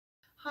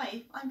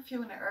Hi, I'm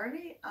Fiona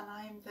Earley and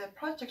I'm the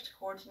project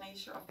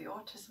coordinator of the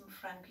Autism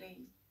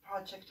Friendly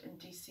project in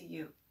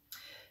DCU.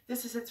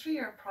 This is a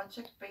 3-year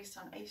project based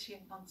on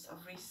 18 months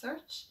of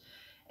research.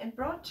 In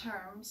broad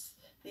terms,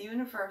 the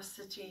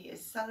university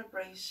is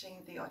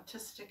celebrating the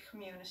autistic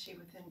community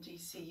within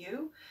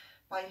DCU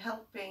by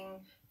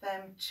helping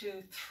them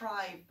to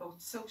thrive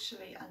both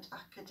socially and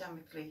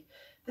academically.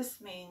 This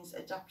means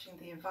adapting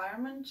the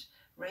environment,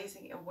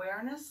 raising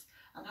awareness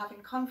and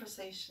having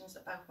conversations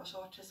about what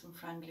autism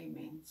friendly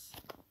means.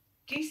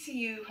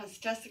 DCU has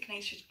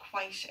designated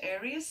quiet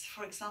areas.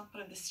 For example,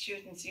 in the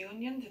Students'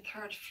 Union, the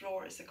 3rd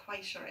floor is a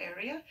quieter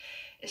area.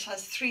 It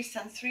has 3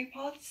 sensory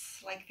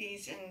pods like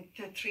these in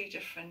the 3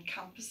 different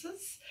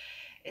campuses.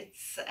 It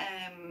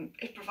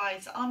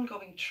provides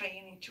ongoing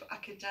training to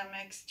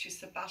academics, to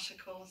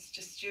sabbaticals,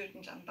 to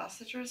student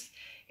ambassadors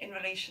in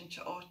relation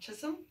to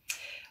autism.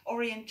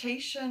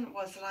 Orientation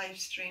was live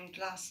streamed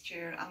last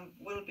year and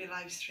will be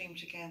live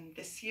streamed again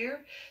this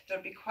year.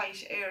 There'll be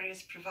quiet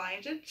areas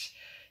provided.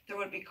 There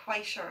will be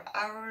quieter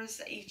hours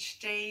each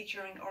day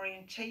during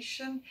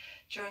orientation.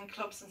 During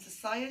clubs and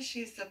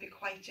societies, there'll be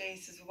quiet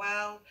days as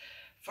well.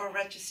 For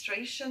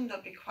registration,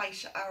 there'll be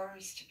quiet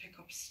hours to pick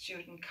up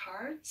student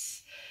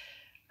cards.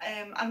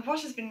 And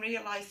what has been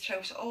realised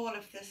throughout all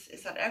of this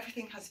is that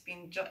everything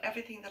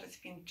that has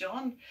been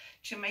done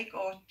to make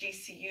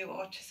DCU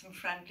autism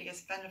friendly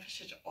has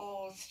benefited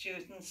all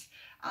students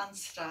and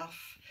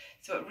staff.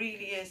 So it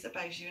really is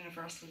about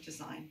universal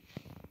design.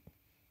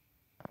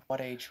 What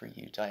age were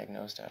you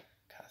diagnosed at,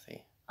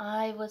 Cathy?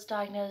 I was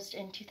diagnosed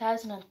in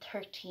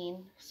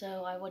 2013,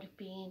 so I would have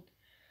been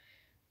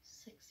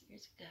 6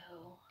 years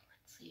ago.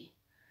 Let's see.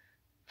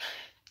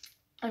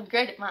 I'm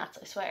great at maths,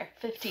 I swear.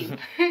 15.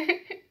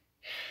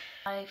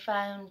 I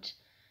found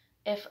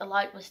if a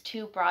light was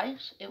too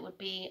bright, it would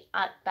be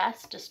at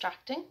best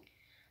distracting,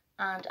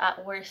 and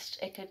at worst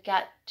it could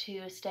get to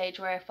a stage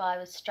where if I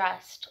was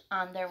stressed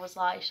and there was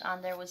light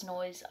and there was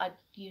noise, I'd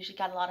usually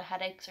get a lot of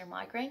headaches or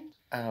migraines.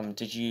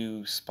 Did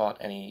you spot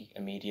any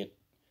immediate,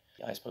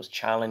 I suppose,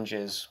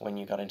 challenges when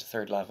you got into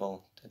 3rd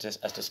level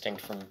as distinct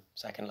from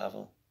 2nd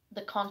level?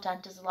 The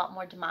content is a lot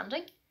more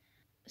demanding.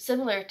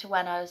 Similar to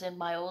when I was in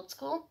my old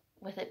school,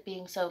 with it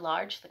being so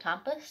large, the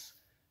campus,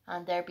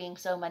 and there being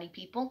so many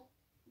people.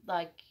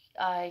 Like,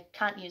 I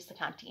can't use the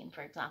canteen,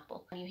 for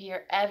example. You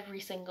hear every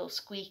single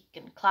squeak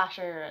and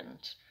clatter and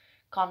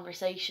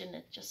conversation.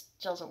 It just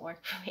doesn't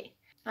work for me.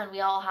 And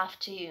we all have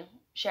to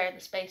share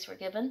the space we're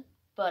given,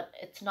 but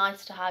it's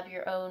nice to have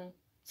your own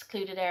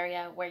secluded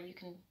area where you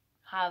can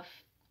have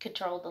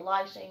control the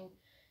lighting,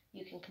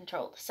 you can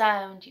control the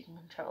sound, you can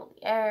control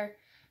the air.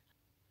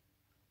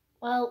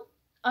 Well,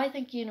 I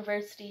think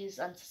universities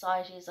and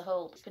society as a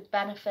whole could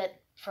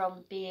benefit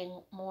from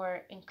being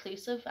more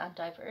inclusive and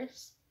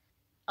diverse.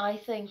 I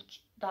think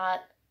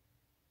that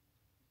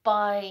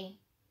by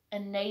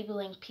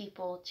enabling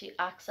people to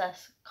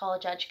access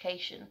college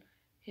education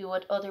who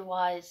would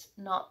otherwise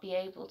not be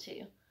able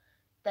to,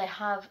 they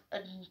have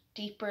a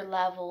deeper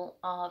level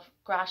of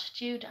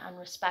gratitude and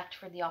respect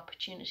for the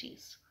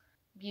opportunities.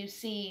 You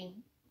see,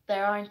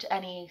 there aren't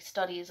any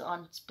studies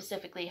on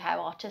specifically how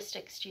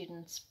autistic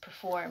students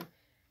perform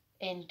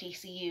in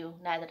DCU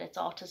now that it's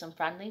autism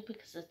friendly,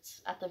 because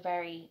it's at the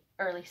very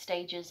early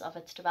stages of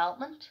its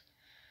development.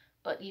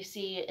 But you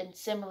see in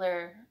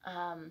similar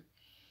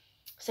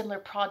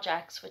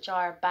projects which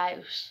are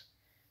about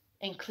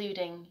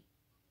including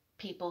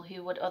people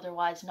who would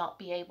otherwise not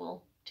be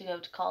able to go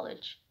to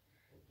college,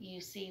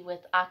 you see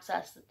with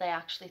access that they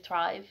actually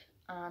thrive,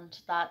 and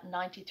that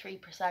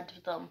 96%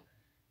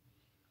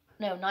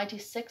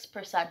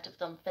 of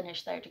them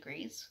finish their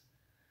degrees.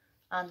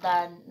 And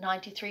then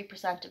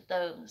 93% of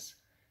those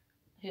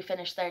who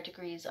finish their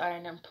degrees are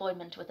in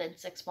employment within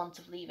 6 months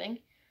of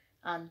leaving.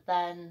 And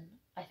then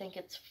I think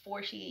it's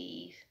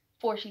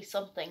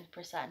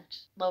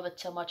 40-something% love it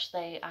so much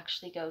they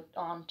actually go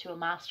on to a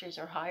master's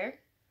or higher.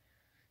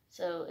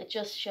 So it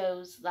just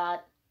shows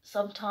that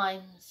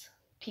sometimes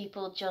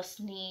people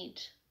just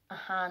need a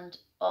hand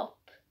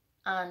up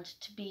and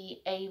to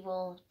be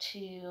able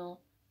to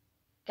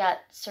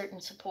get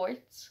certain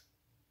supports,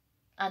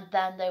 and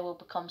then they will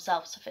become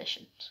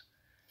self-sufficient.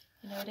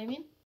 You know what I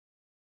mean?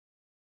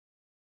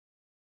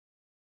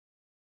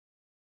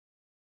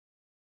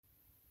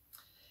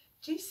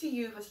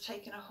 DCU has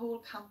taken a whole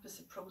campus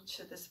approach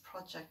to this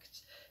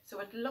project. So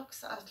it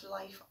looks at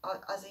life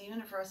as a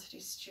university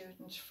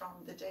student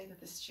from the day that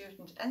the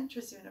student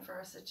enters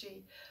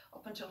university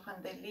up until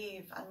when they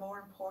leave, and more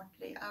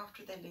importantly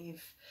after they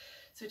leave.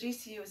 So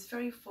DCU is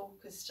very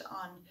focused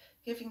on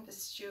giving the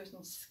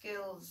students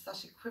skills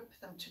that equip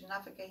them to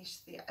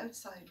navigate the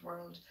outside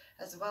world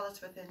as well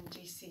as within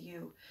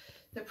DCU.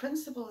 The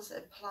principles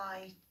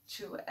apply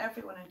to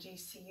everyone in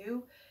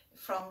DCU,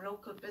 from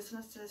local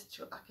businesses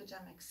to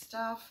academic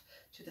staff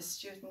to the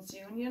Students'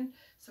 Union.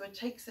 So it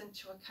takes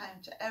into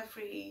account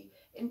every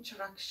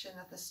interaction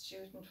that the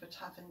student would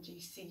have in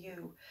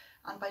DCU.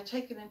 And by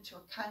taking into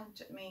account,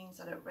 it means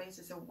that it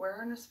raises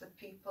awareness with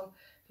people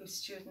who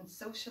students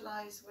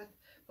socialise with,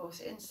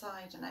 both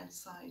inside and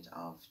outside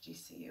of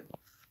DCU.